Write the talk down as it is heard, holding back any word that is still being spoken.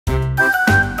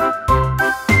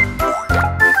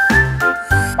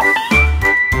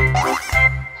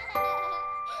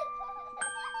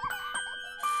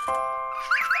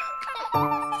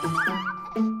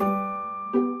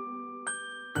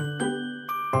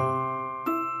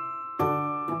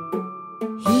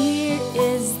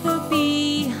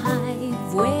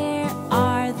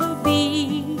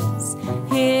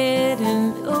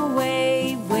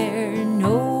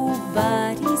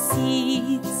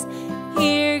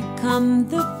come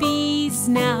the bees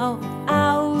now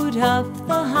out of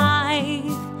the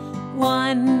hive.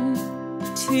 1,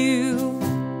 2,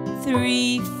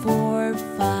 3, 4,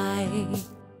 5.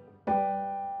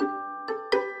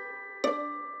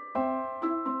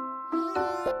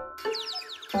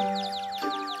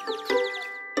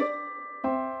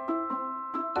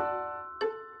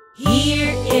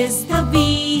 Here is the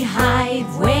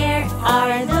beehive. Where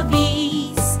are the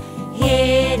bees?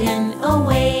 Hidden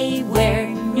away where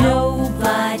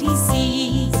nobody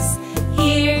sees.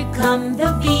 Here come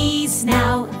the bees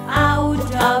now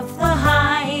out of the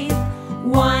hive.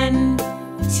 1,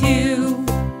 2,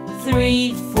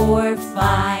 3, 4,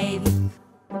 5.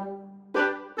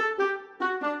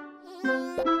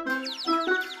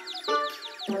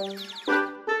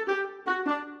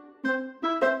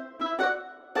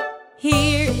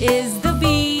 Here is the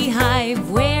beehive.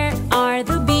 Where are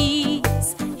the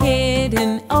bees?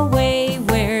 Hidden away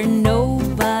where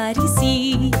nobody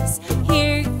sees.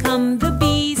 Here come the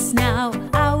bees now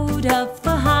out of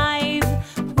the hive.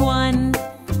 1,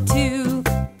 2,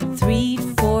 3,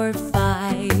 4,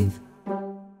 5.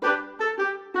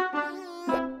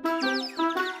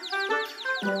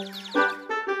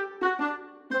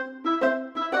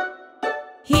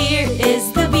 Here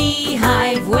is the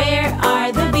beehive. Where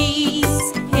are the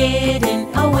bees?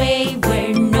 Hidden away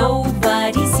where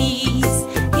nobody sees.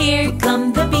 Here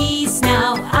come the bees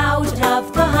now out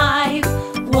of the hive.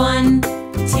 1,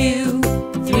 2,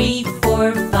 3,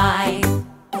 4, 5.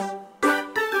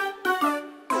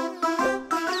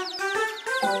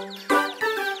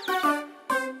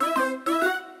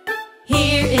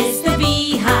 Here is the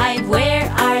beehive. Where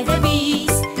are the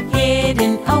bees?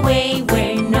 Hidden away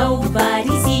where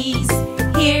nobody sees.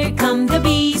 Here come the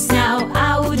bees now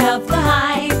out of the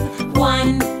hive.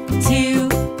 1, 2,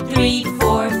 3,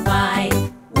 4, 5.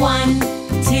 1,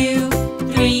 2,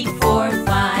 3, 4,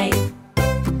 5.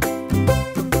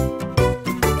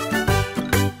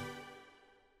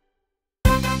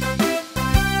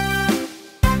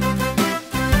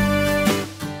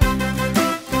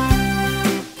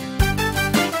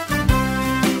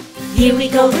 Here we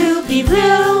go, Ruby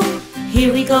Loo.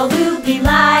 Here we go, Ruby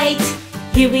Light.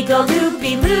 Here we go,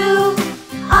 Ruby Loo.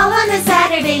 All on a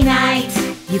Saturday night.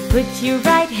 You put your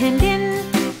right hand in,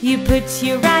 you put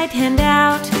your right hand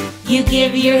out. You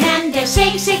give your hand a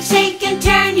shake, shake, shake, and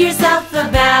turn yourself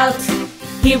about.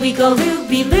 Here we go,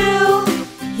 Ruby Loo.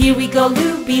 Here we go,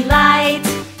 Ruby Light.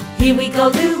 Here we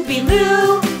go, Ruby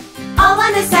Loo. All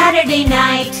on a Saturday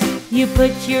night. You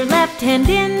put your left hand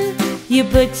in, you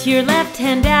put your left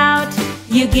hand out.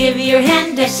 You give your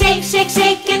hand a shake, shake,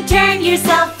 shake, and turn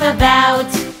yourself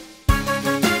about.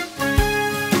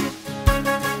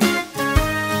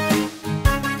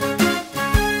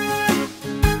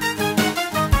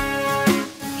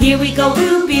 Here we go,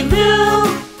 Ruby Loo.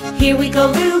 Here we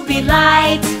go, Ruby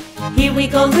Light. Here we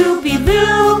go, Ruby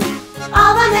Loo.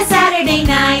 All on a Saturday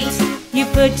night. You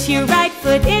put your right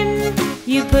foot in,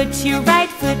 you put your right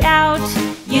foot out.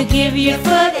 You give your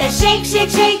foot a shake, shake,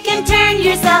 shake, and turn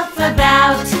yourself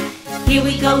about. Here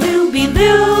we go, Ruby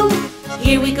Loo.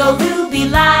 Here we go, Ruby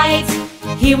Light.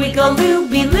 Here we go,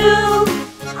 Ruby Loo.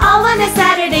 All on a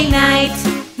Saturday night.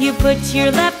 You put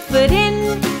your left foot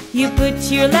in, you put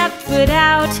your left foot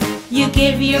out. You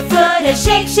give your foot a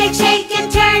shake, shake, shake,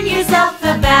 and turn yourself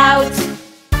about.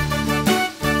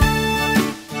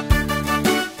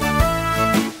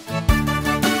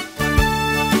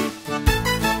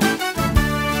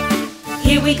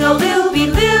 Here we go, Ruby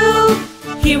Loo.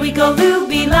 Here we go,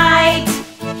 Ruby Light.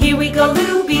 Here we go,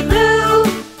 Ruby Loo.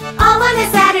 All on a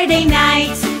Saturday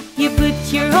night. You put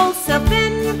your whole self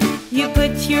in, you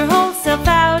put your whole self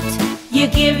out. You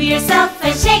give yourself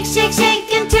a shake, shake,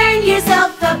 shake, and turn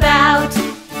yourself about.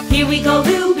 Here we go,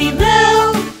 Ruby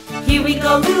Loo. Here we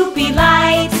go, Ruby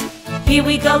Light. Here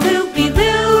we go, Ruby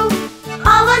Loo.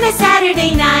 All on a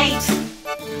Saturday night.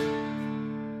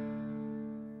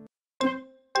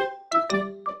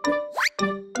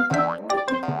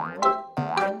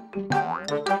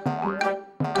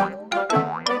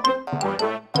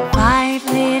 Five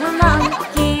little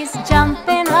monkeys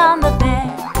jumping on the bed.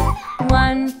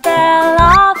 One fell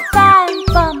off and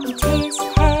bumped his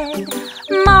head.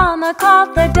 Mama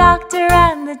called the doctor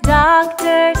and the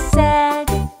doctor said,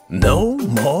 "No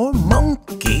more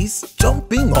monkeys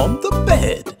jumping on the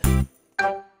bed."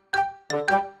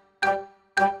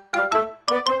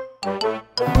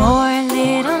 Four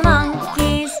little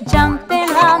monkeys jumping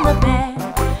on the bed.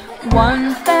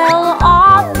 One fell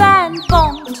off and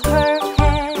bumped her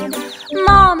head.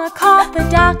 Mama called the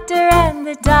doctor and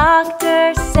the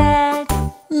doctor said,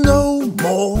 "No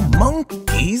more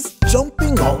monkeys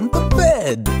jumping on the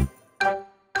bed."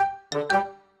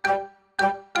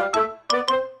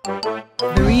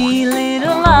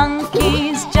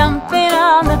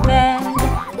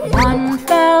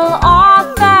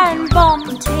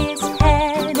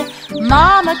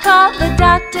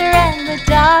 doctor, and the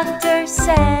doctor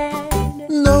said,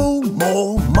 No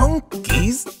more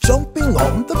monkeys jumping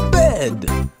on the bed.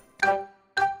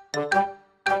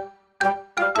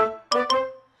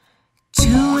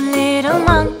 Two little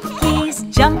monkeys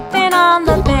jumping on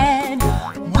the bed.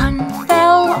 One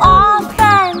fell off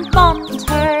and bumped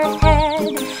her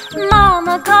head.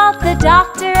 Mama called the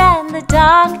doctor, and the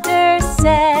doctor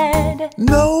said,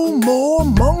 No more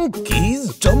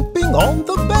monkeys jumping on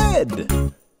the bed.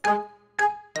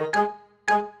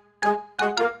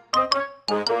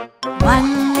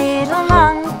 One little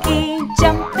monkey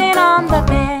jumping on the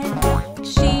bed.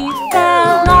 She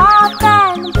fell off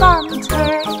and bumped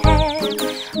her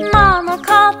head. Mama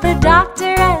called the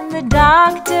doctor, and the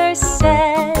doctor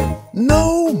said,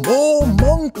 No more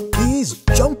monkeys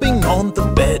jumping on the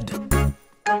bed.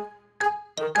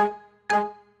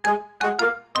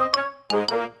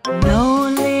 No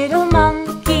little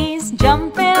monkeys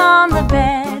jumping on the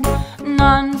bed.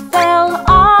 None fell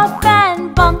off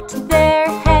and bumped their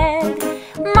head.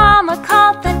 Mama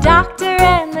called the doctor,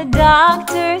 and the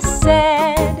doctor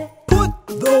said, Put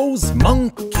those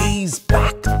monkeys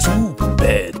back to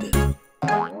bed.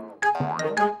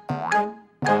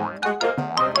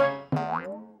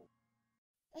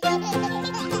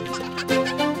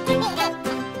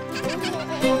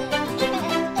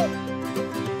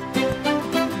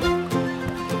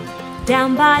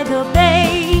 Down by the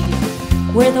bay,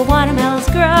 where the watermelons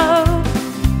grow,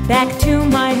 back to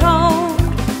my home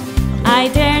I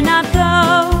dare not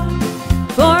go,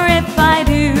 for if I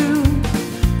do,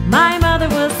 my mother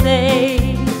will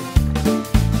say,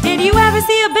 Did you ever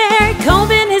see a bear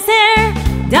combing his hair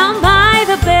down by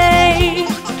the bay?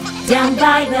 Down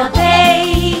by the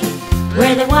bay,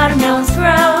 where the watermelons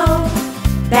grow,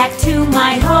 back to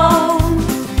my home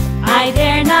I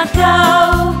dare not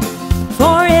go,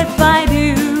 for if I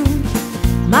do,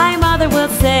 my mother will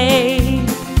say,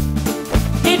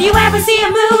 Did you ever see a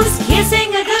moose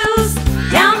kissing a goose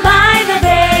down by the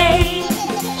bay?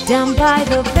 Down by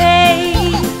the bay,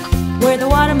 where the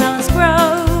watermelons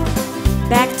grow,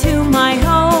 back to my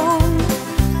home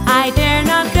I dare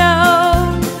not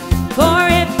go, for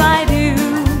if I do,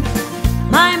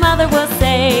 my mother will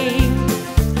say,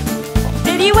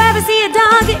 Did you ever see a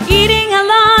dog eating a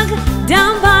log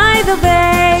down by the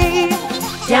bay?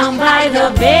 Down by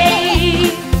the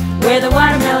bay, where the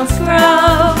watermelons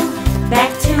grow,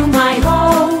 back to my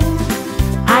home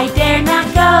I dare not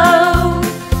go,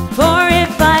 for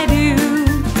if I do,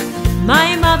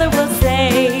 my mother will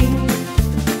say,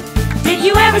 Did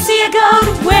you ever see a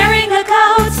goat wearing a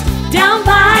coat down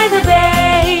by the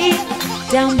bay?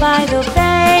 Down by the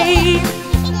bay,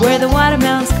 where the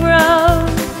watermelons grow,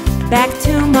 back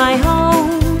to my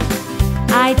home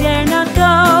I dare not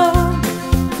go,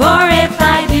 for if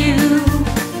I do,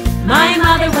 my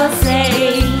mother will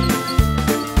say,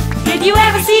 Did you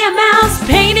ever see a mouse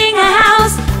painting a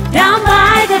house down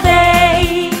by the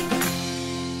bay?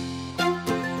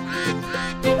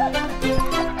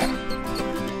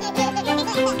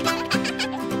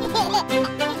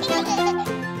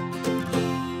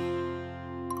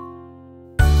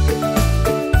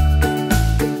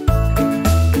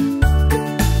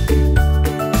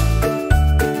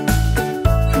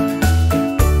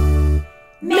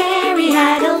 Mary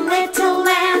had a little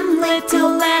lamb, little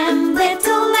lamb,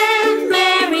 little lamb.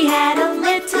 Mary had a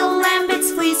little lamb,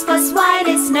 its fleece was white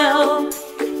as snow.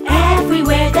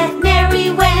 Everywhere that Mary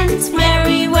went,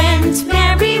 Mary went,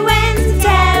 Mary went.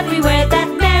 Everywhere that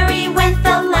Mary went,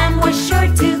 the lamb was sure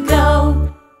to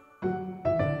go.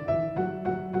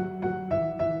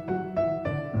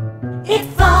 It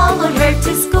followed her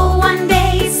to school one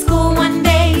day, school one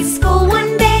day, school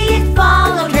one day. It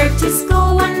followed her to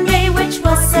school one day, which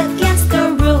was against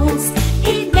the rules.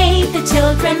 It made the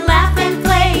children laugh and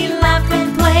play, laugh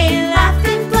and play, laugh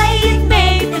and play. It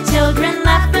made the children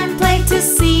laugh and play to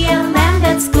see a lamb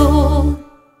at school.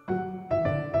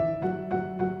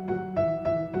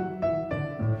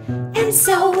 And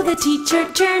so the teacher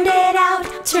turned it out,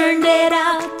 turned it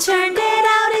out, turned it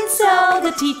out. And so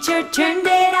the teacher turned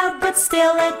it out, but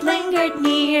still it lingered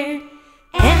near.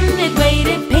 And it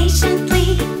waited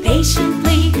patiently,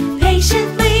 patiently,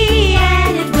 patiently.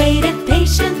 And it waited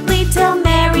patiently till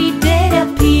Mary did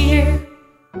appear.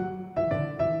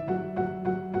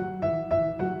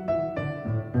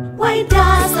 Why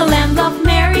does the lamb love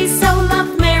Mary so,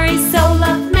 love Mary so,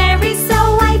 love Mary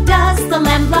so? Why does the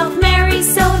lamb love Mary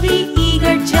so? The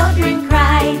eager children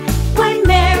cry. Why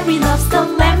Mary loves the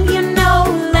lamb, you know,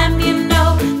 lamb, you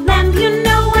know, lamb, you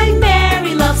know. Why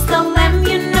Mary loves the lamb,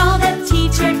 you know, the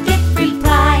teacher did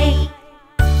reply.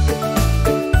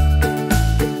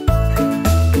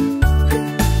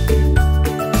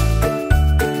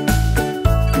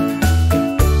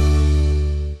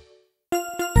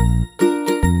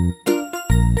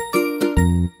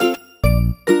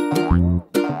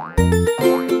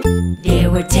 There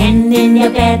were 10 in the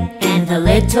bed, and the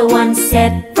little one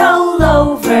said, roll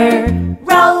over,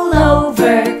 roll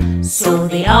over. So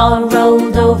they all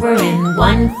rolled over and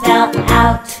one fell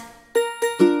out.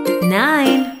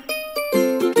 9.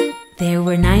 There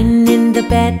were 9 in the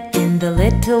bed, and the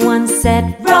little one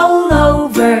said, roll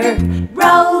over,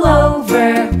 roll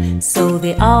over. So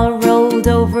they all rolled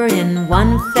over and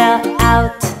one fell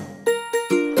out.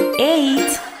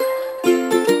 8.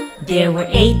 There were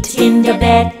 8 in the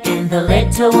bed, and the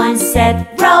little one said,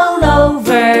 roll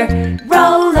over,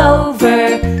 roll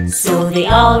over. So they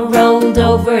all rolled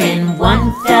over and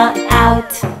one fell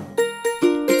out.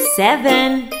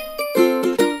 7.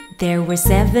 There were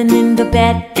 7 in the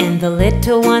bed, and the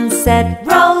little one said,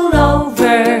 roll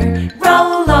over,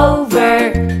 roll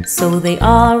over. So they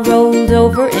all rolled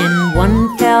over and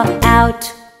one fell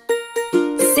out.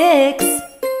 6.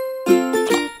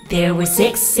 There were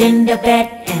 6 in the bed,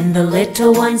 and the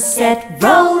little one said,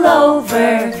 roll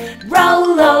over,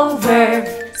 roll over.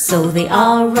 So they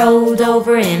all rolled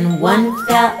over and one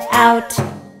fell out.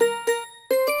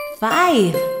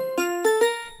 5.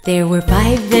 There were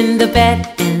 5 in the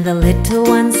bed, and the little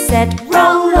one said,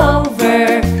 roll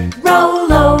over,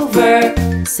 roll over.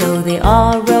 So they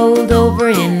all rolled over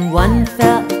and one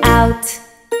fell out.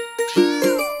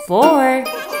 4.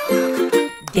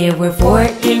 There were 4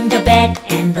 in the bed,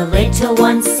 and the little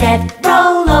one said,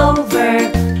 roll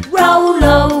over, roll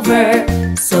over.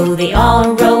 So they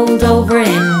all rolled over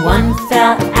and one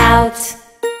fell out.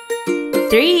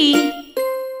 3.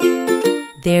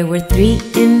 There were 3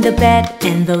 in the bed,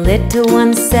 and the little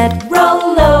one said,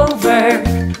 roll over,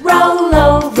 roll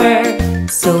over.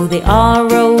 So they all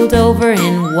rolled over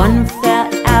and one fell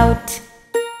out.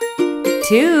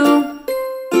 2.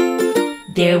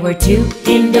 There were 2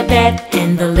 in the bed,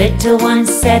 and the little one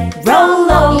said,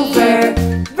 roll over,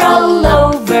 roll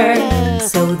over.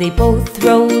 So they both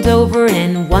rolled over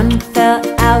and one fell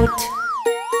out.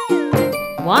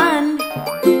 1.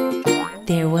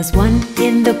 There was 1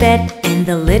 in the bed, and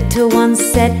the little one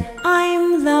said,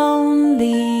 I'm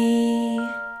lonely.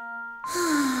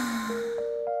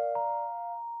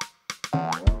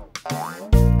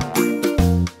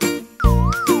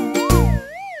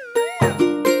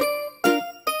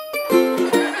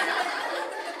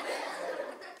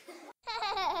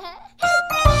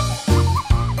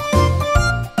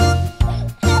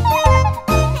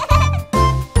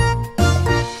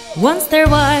 Once there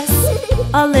was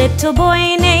a little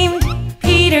boy named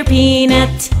Peter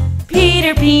Peanut,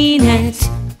 Peter Peanut.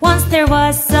 Once there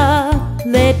was a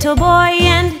little boy,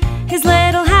 and his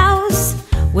little house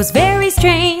was very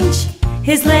strange.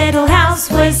 His little house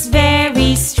was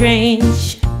very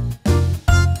strange.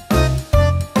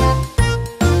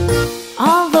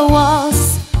 All the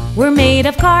walls were made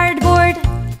of cardboard.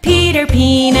 Peter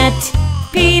Peanut,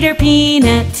 Peter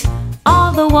Peanut.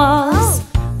 All the walls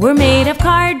were made of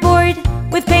cardboard,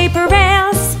 with paper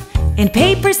rails and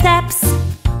paper steps,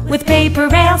 with paper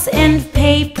rails and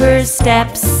paper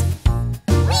steps.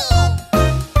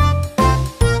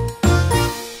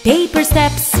 Paper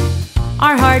steps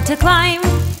are hard to climb.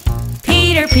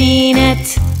 Peter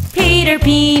Peanut, Peter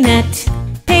Peanut.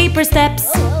 Paper steps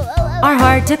are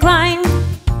hard to climb.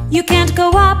 You can't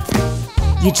go up,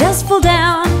 you just fall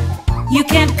down. You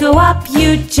can't go up,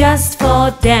 you just fall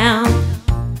down.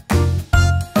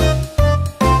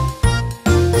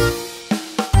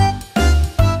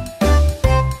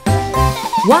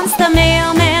 Once the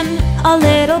mailman, a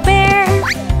little bear,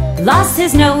 lost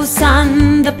his nose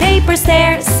on the paper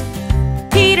stairs.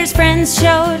 Peter's friends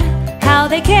showed how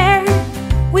they care.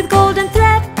 With golden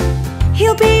thread,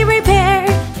 he'll be repaired.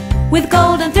 With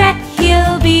golden thread,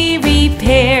 he'll be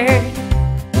repaired.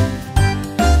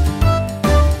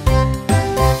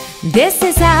 This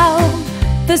is how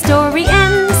the story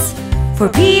ends for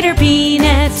Peter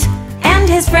Peanut and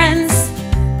his friends.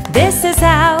 This is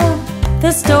how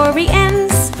the story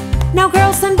ends. Now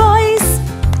girls and boys,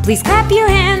 please clap your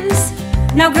hands.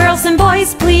 Now girls and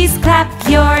boys, please clap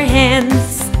your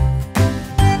hands.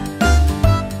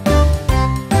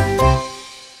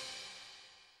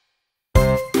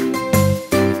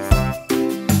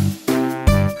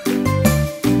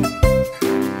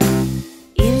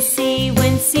 Incy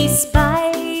Wincy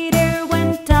Spider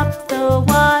went up the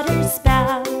water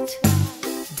spout.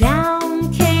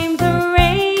 Down came the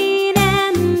rain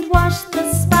and washed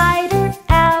the spider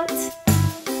out.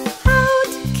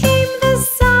 Out came the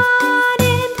sun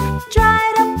and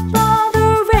dried up all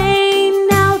the rain.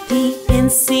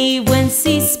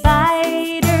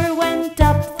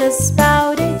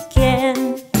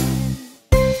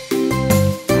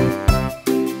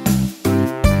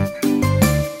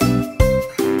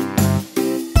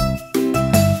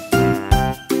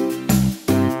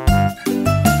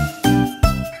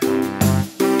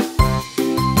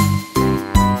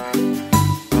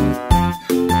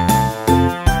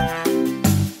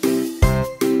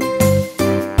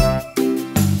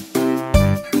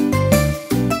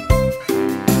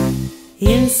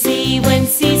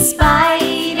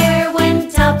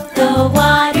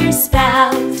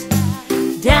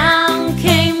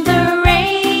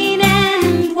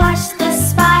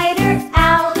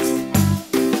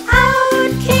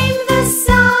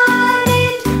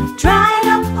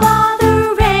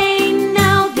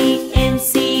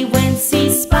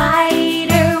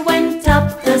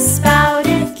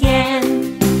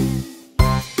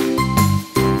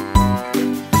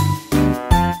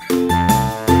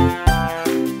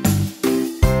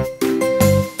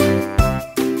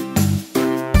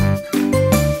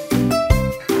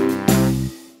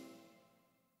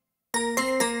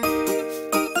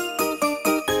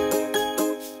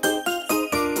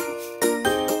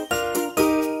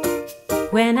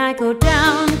 I go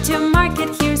down to market,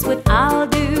 here's what I'll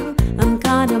do. I'm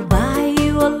gonna buy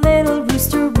you a little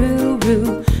rooster,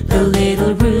 roo-roo. The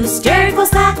little rooster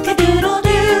goes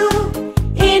cock-a-doodle-doo,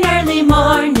 in early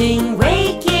morning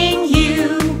waking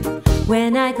you.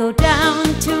 When I go down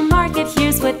to market,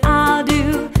 here's what I'll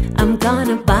do. I'm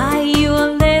gonna buy you a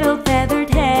little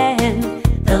feathered hen.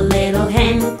 The little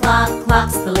hen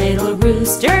clocks, the little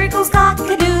rooster goes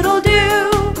cock-a-doodle-doo,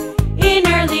 in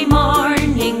early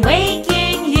morning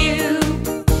waking you.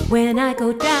 When I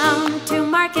go down to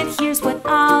market, here's what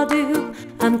I'll do.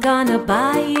 I'm gonna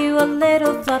buy you a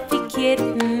little fluffy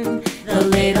kitten. The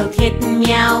little kitten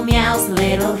meow meows, the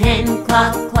little hen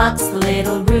clocks, the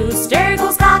little rooster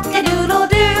goes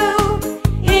cock-a-doodle-doo,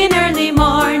 in early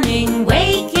morning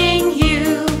waking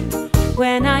you.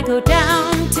 When I go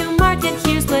down to market,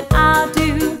 here's what I'll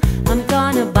do. I'm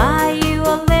gonna buy you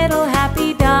a little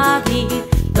happy doggy.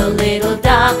 The little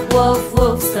dog woof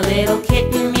woofs, the little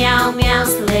kitten meow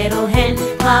meows, the little hen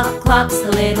clocks,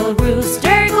 the little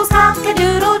rooster goes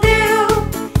cock-a-doodle-doo,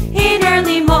 in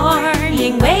early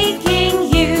morning waking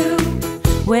you.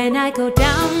 When I go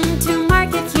down to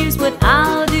market, here's what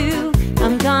I'll do.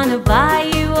 I'm gonna buy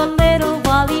you a little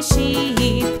woolly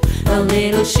sheep. The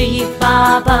little sheep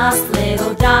baa-baas, the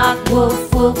little dog woof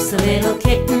woofs, the little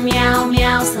kitten meow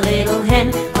meows, the little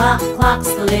hen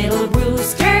clocks, the little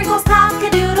rooster goes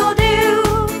cock-a-doodle-doo,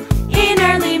 in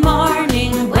early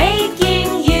morning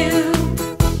waking you.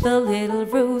 The little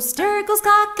rooster goes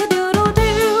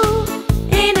cock-a-doodle-doo,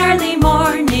 in early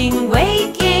morning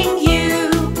waking you.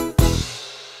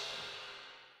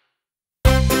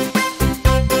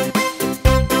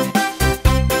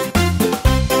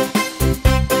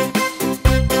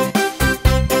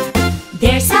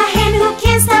 There's a hen who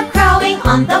can't stop crowing.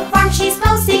 On the farm she's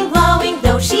boasting, glowing.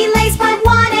 Though she lays but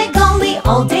one egg only,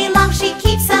 all day long she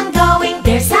keeps on going.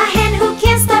 There's a hen who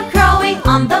can't stop crowing.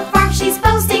 On the farm she's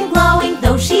boasting, glowing.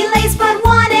 Though she lays but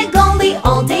one egg only,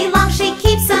 all day long she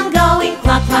keeps on going.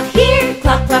 Clock, clock here,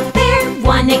 clock, clock there,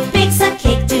 one egg bakes a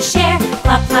cake to share.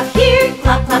 Clock, clock here,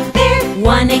 clock, clock there,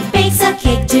 one egg bakes a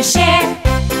cake to share.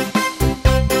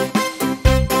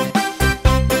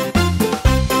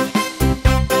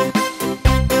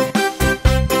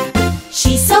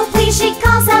 She's so pleased she